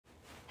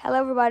Hello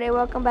everybody,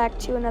 welcome back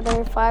to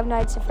another Five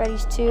Nights at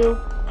Freddy's 2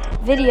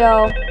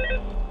 video.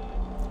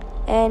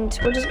 And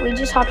we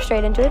just hopped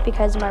straight into it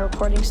because my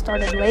recording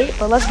started late,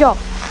 but let's go.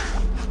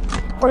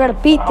 We're gonna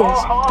beat this.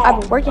 I've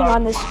been working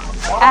on this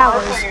for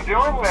hours.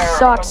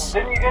 Sucks.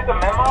 Didn't you get the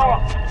memo?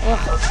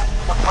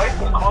 The place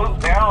is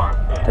closed down.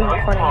 Been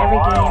recording every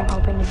game,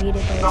 hoping to beat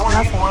it,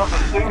 but it's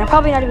nothing. And I'm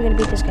probably not even gonna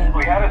beat this game.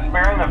 We had a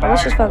spare in the back.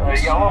 Let's just focus.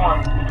 The yellow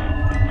one,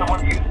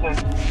 someone used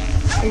it.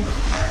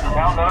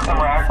 Now none of them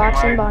are acting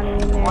Fox right. and Bonnie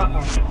in there.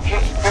 Listen,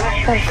 just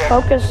finish your shift.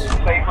 Focus. It's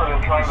safer than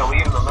trying to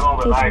leave in the middle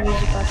of the night.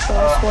 Music box, but I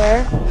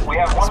swear. We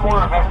have one more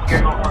event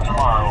scheduled for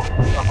tomorrow.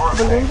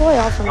 Balloon Boy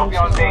also You'll makes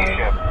be on day it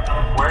shift.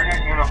 Wear your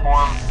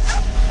uniform.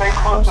 Stay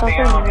close to the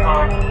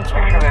animatronics.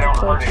 Make sure they don't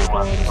hurt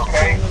anyone,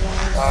 okay?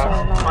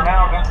 For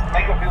now, just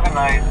make it through the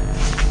night.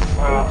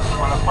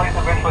 When the place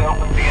eventually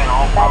opens again,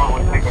 I'll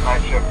probably take a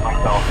night shift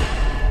myself.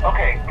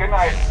 Okay, good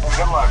night and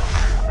good luck.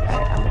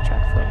 Alright, I'm gonna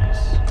try to focus.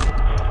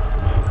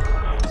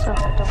 So if I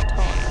don't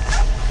talk.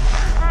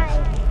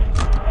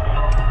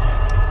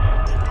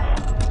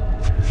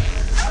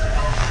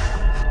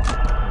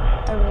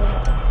 I really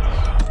hope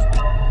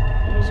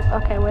music.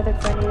 Okay, Withered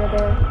Freddy right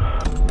there.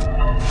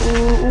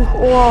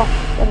 Oh,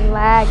 getting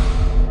lag. I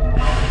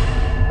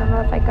don't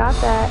know if I got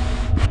that.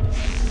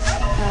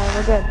 Alright,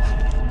 we're good.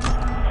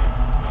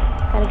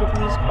 Gotta get the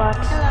music box.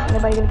 Hello.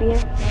 Anybody gonna be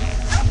here?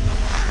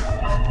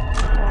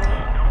 No?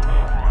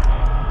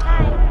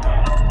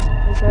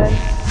 We good?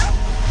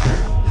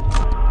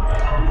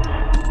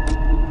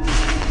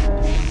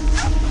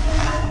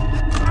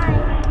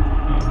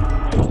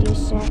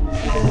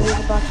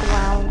 Box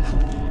around.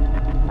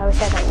 I was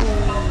like,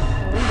 ooh,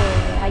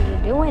 how you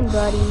doing,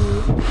 buddy?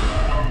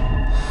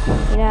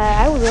 You know,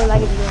 I would really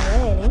like it to be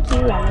good. Thank you.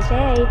 I'm gonna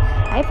say,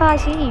 hi,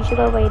 Foxy. You should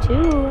go away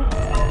too.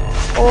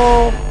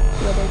 Oh,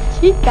 little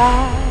chica.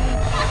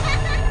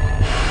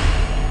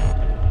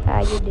 How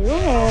you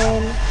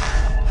doing?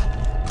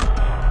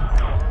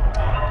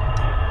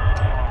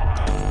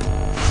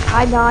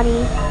 Hi,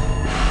 Donnie. I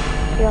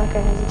feel like I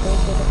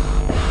hesitated.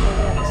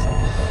 Maybe I have a second.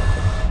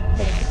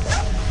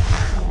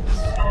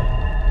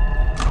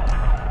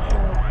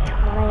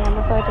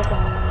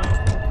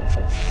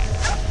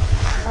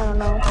 I don't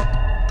know.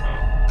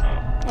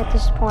 At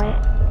this point,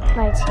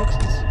 night 6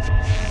 has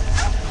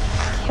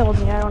killed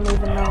me. I don't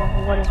even know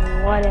what is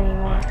what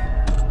anymore.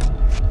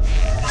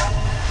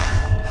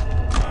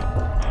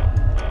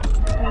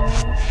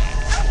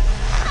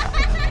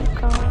 Keep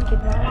going.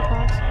 Keep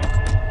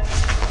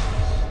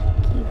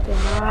an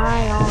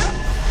eye on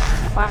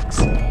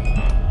Foxy. Keep an eye on Foxy.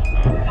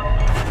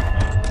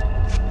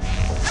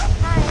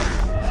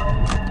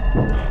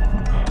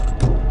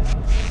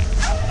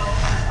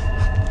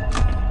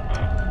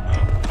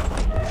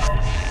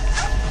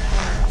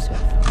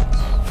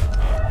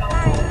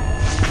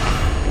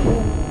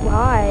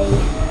 Hi,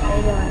 how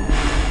you doing?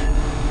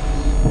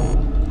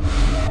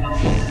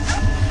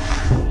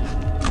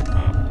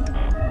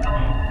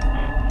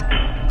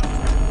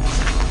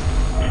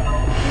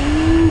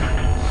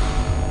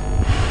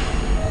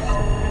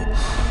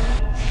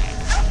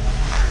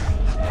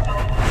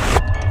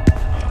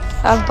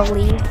 I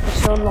believe for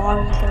so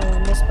long we're gonna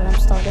win this, but I'm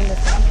starting to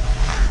think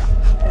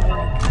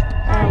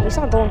that like, we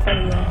saw Golden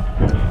Freddy though.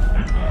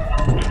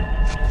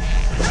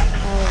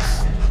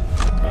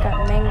 I got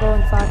Mango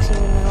and Foxy in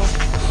the middle.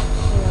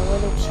 Where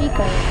the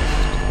Chica is just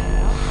hanging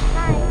out.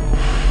 Hi.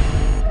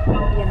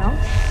 You know?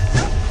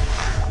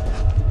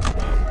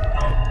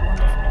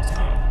 Wonderful.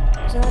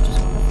 Isn't that just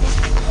wonderful?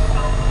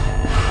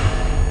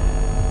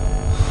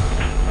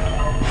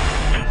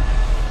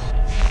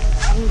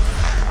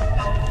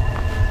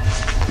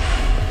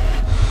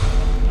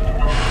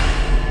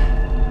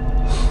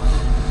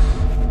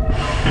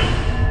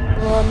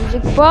 Oh,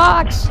 music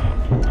box!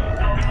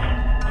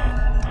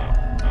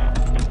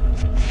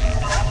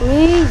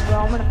 Please, bro,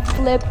 I'm gonna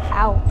flip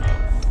out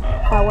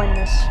if I win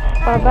this.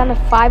 But I've been at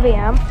 5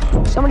 a.m.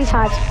 so many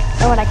times,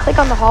 and when I click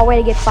on the hallway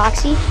to get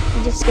Foxy,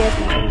 it just scares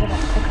me. I'm about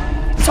to click on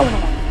it. It's so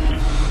annoying.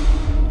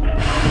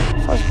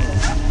 So scary.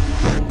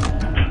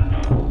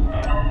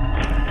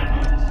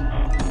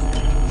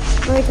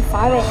 I wait to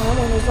 5 a.m.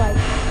 and there's like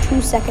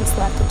 2 seconds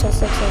left until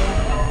 6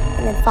 a.m.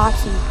 And then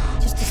Foxy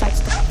just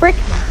decides to frick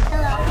me.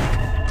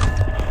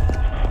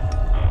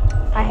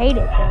 I hate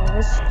it, bro.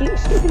 This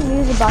stupid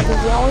music box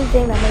is the only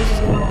thing that makes this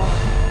game hard.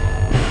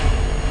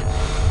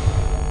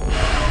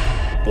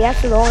 The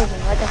absolute only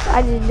thing. Like, if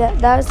I did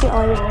that was the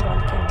only reason I got on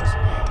the cameras.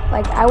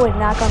 Like, I would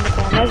knock on the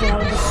cameras and that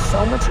would be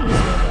so much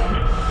easier, bro.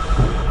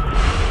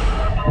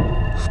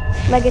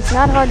 Like, it's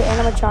not hard to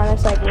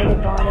animatronics, like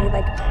Withered Bonnie.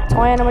 Like,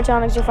 toy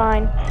animatronics are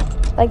fine.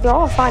 Like, they're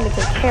all fine to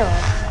take care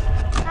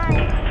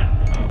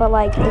of. But,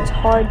 like, it's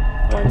hard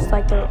when it's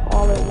like they're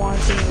all at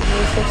once and you're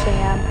near 6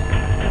 a.m.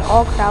 They're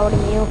all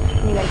crowding you,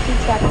 and you gotta keep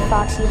track of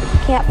Foxy, but you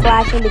can't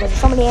flash him because there's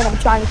so many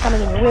animatronics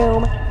coming in your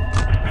room,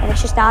 and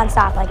it's just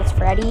non-stop. Like, it's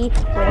Freddy,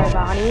 Withered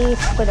Bonnie,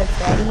 Withered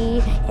Freddy,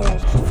 and then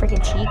it's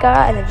freaking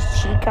Chica, and then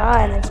it's Chica,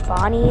 and then it's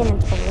Bonnie, and then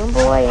it's Balloon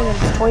Boy, and then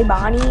it's Toy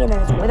Bonnie, and then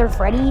it's Withered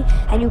Freddy,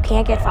 and you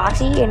can't get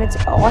Foxy, and it's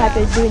all have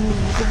to do in the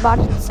music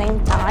box at the same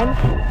time.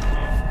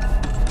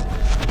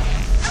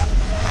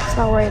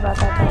 not worry about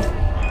that though.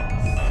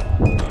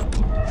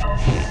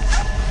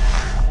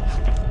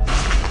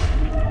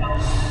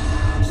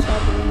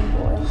 Submarine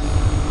boy.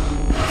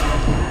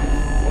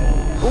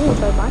 Ooh,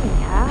 Toy Bonnie.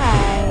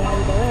 Hi, how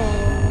you doing?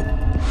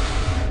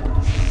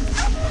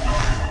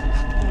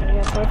 Alright, we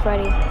got Toy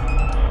Freddy.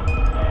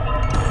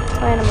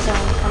 Toy Animals are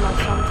gonna come out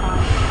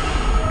sometime.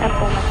 I gotta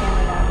pull my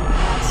camera down. I'm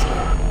not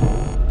scared.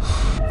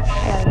 I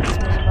gotta get this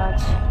music box.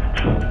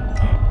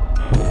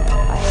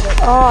 I hate it.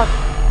 Oh,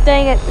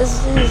 dang it. This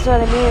is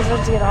what I mean. It's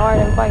starting to get hard.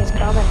 Everybody's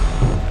coming.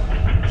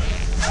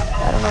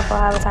 I don't know if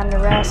I'll have the time to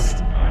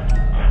rest.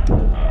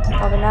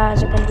 Probably not.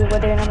 Is it going to be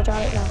whether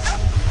animatronic? No.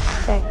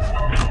 Okay.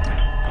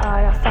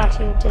 I got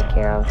Foxy to take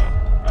care of.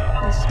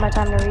 This is my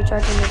time to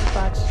recharge the music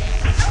box.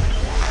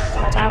 It's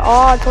my time.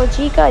 Oh, Toy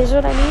Chica. This is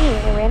what I mean.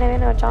 And random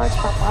animatronics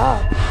pop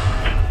up.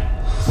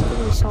 It's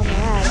making me so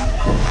mad.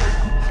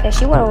 Okay,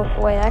 she went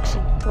away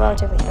actually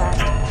relatively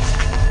fast.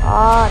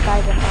 Oh, I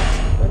gotta get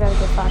Foxy. We gotta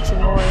get Foxy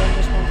more than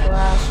just one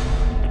flash.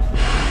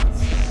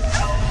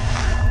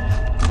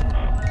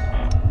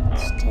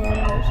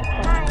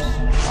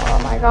 Oh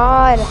my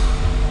god.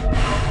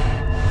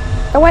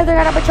 The way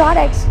they're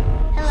animatronics.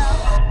 Hello.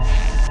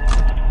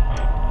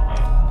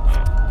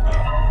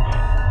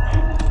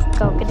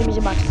 Go, get the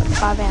music box at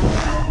 5 a.m.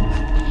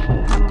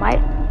 I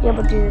might be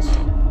able to do this.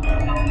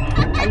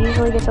 I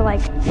usually get to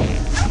like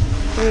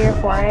 3 or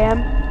 4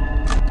 a.m.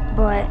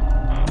 But,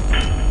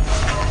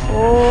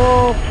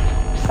 oh,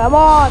 come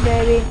on,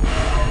 baby.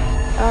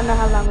 I don't know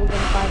how long we've been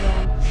at 5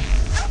 a.m.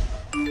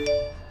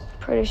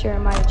 Pretty sure I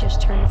might have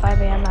just turned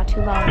 5 a.m. not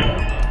too long ago.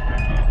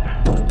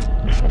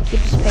 Gotta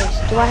keep the space.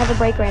 Do I have a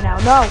break right now?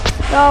 No!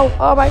 No!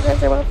 Oh my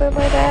gosh, I want to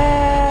play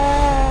that!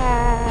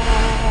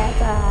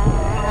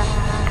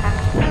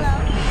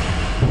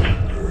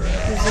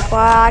 There's the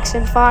Fox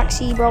and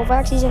Foxy, bro.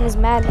 Foxy's in his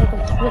mad make him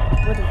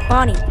really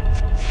funny.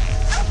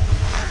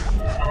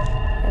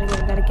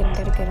 Gotta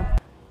get him.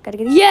 Gotta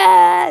get him.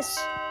 Yes!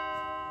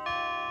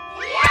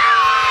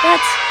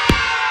 Let's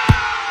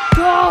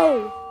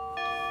go!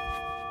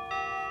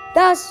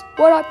 That's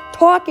what I'm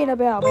talking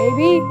about,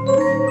 baby.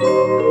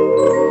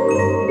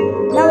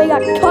 Now we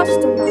got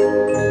custom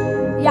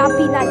night. Yeah, I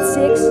beat night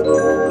 6.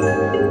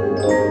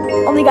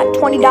 Only got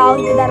 $20,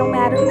 but that don't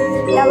matter.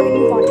 Now we're gonna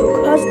move on to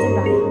a custom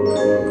night.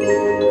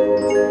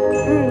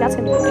 That's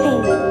gonna be a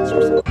pain.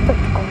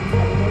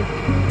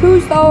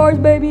 2 stars,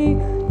 baby.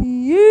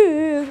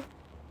 Yeah.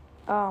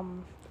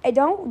 Hey,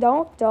 don't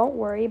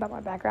worry about my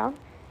background.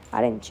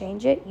 I didn't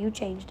change it. You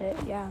changed it.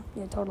 Yeah,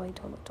 totally.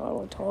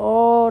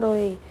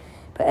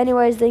 But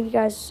anyways, thank you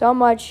guys so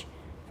much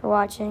for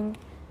watching.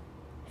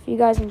 If you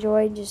guys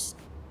enjoyed, just,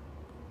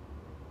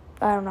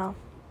 I don't know.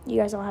 You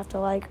guys don't have to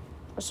like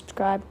or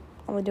subscribe.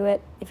 Only do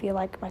it if you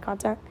like my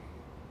content.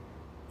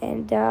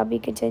 And I'll be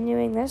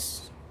continuing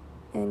this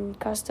in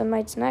custom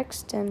nights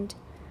next. And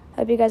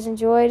hope you guys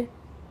enjoyed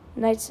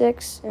night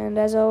 6. And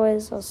as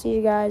always, I'll see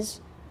you guys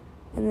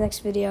in the next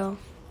video.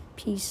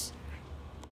 Peace.